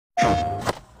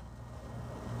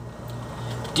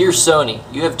Dear Sony,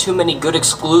 you have too many good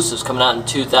exclusives coming out in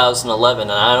 2011,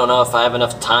 and I don't know if I have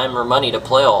enough time or money to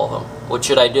play all of them. What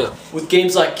should I do? With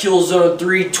games like Killzone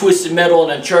 3, Twisted Metal,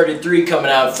 and Uncharted 3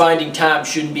 coming out, finding time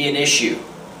shouldn't be an issue.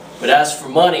 But as for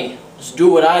money, just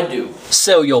do what I do.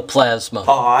 Sell your plasma.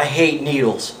 Aw, I hate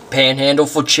needles. Panhandle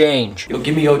for change. Yo,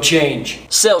 give me your change.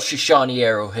 Sell Shoshone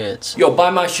arrowheads. Yo,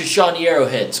 buy my Shoshone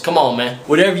arrowheads. Come on, man.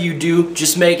 Whatever you do,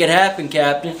 just make it happen,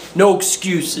 Captain. No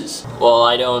excuses. Well,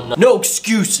 I don't know. No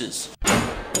excuses.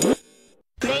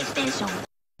 PlayStation